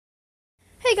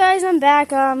Hey guys, I'm back.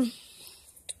 Time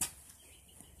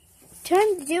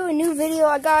to do a new video.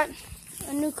 I got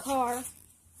a new car.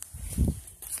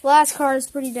 Last car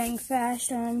is pretty dang fast.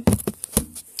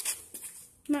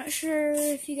 Not sure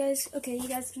if you guys. Okay, you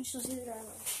guys can still see the driver.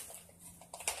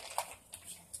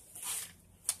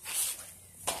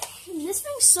 This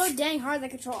thing's so dang hard to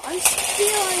control. I'm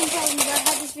still having problems. I've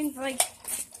had this thing for like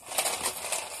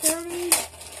 30,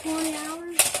 20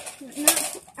 hours.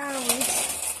 Not hours.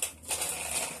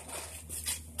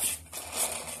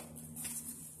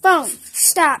 Phone,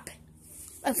 stop.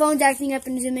 My phone's acting up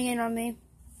and zooming in on me.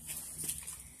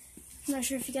 I'm not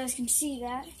sure if you guys can see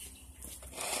that.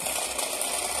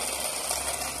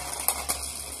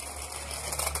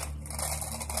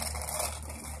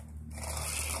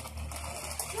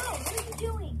 No, what are you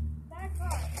doing? Bad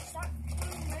car. Stop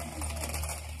doing random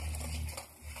things.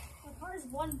 My car is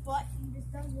one button and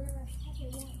just does whatever the heck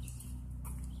it wants.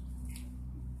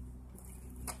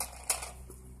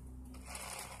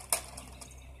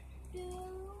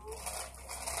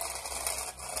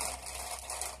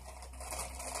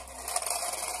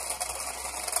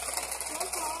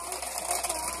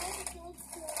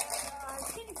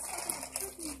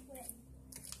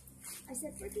 I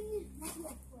said freaking what do you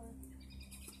look for?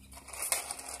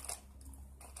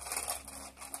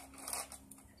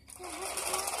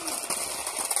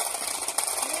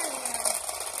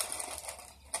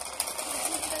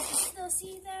 Still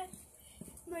see that?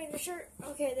 I'm not even sure.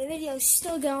 Okay, the video's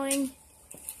still going.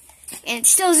 And it's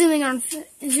still zooming in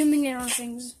on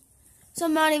things. So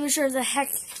I'm not even sure if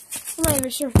I'm not even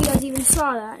sure if you guys even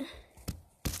saw that.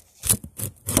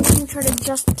 I'm gonna try to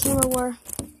adjust the camera where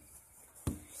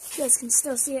you guys can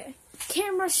still see it.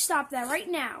 Camera, stop that right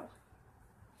now.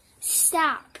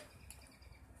 Stop.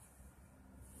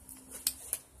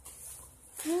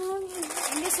 I'm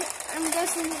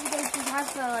guessing that you guys just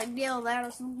have to like deal with that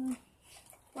or something.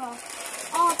 Well,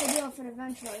 I'll have to deal with it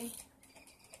eventually.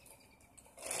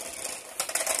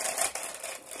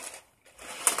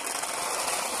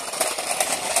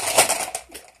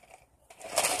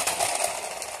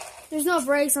 There's no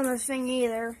brakes on this thing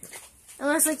either.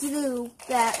 Unless like you do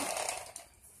that.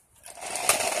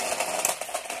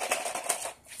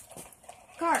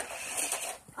 Car.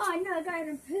 Oh no, I got it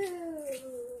in poo.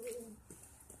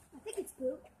 I think it's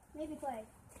poop. Maybe clay.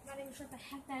 I'm not even sure what the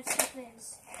heck that stuff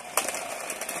is.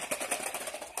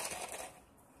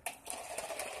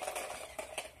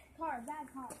 Car, bad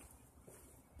car.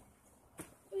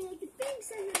 I mean, like the thing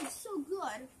says that it's so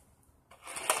good.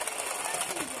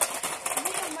 I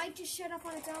think I might just shut up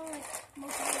on its own, like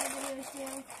most of the other videos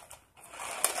do.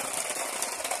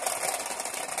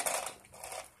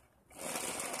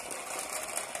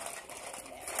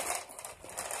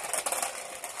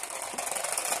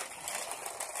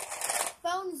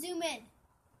 Phone, zoom in.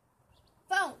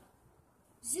 Phone,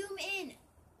 zoom in.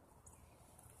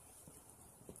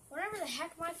 Whatever the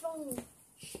heck my phone.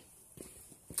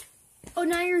 Oh,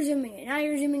 now you're zooming in. Now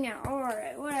you're zooming out.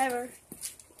 Alright, whatever.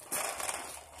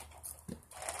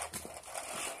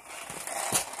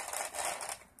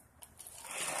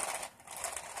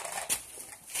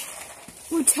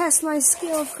 We'll test my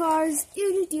skill of cars.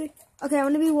 Okay, I'm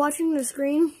going to be watching the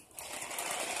screen.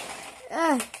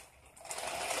 I'm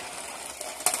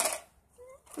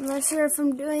not sure if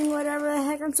I'm doing whatever the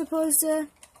heck I'm supposed to.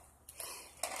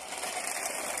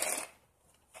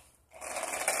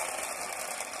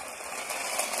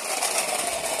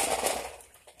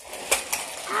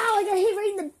 Ow, I got hit right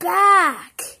in the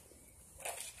back.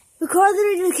 The car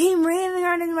literally came ramming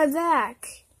right into my back.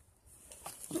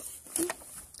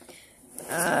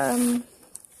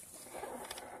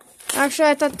 Actually,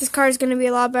 I thought this car is going to be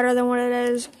a lot better than what it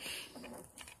is.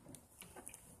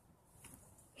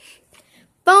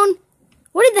 Phone,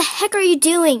 what the heck are you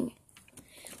doing?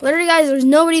 Literally, guys, there's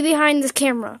nobody behind this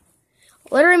camera.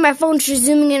 Literally, my phone's just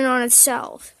zooming in on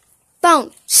itself.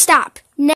 Phone, stop.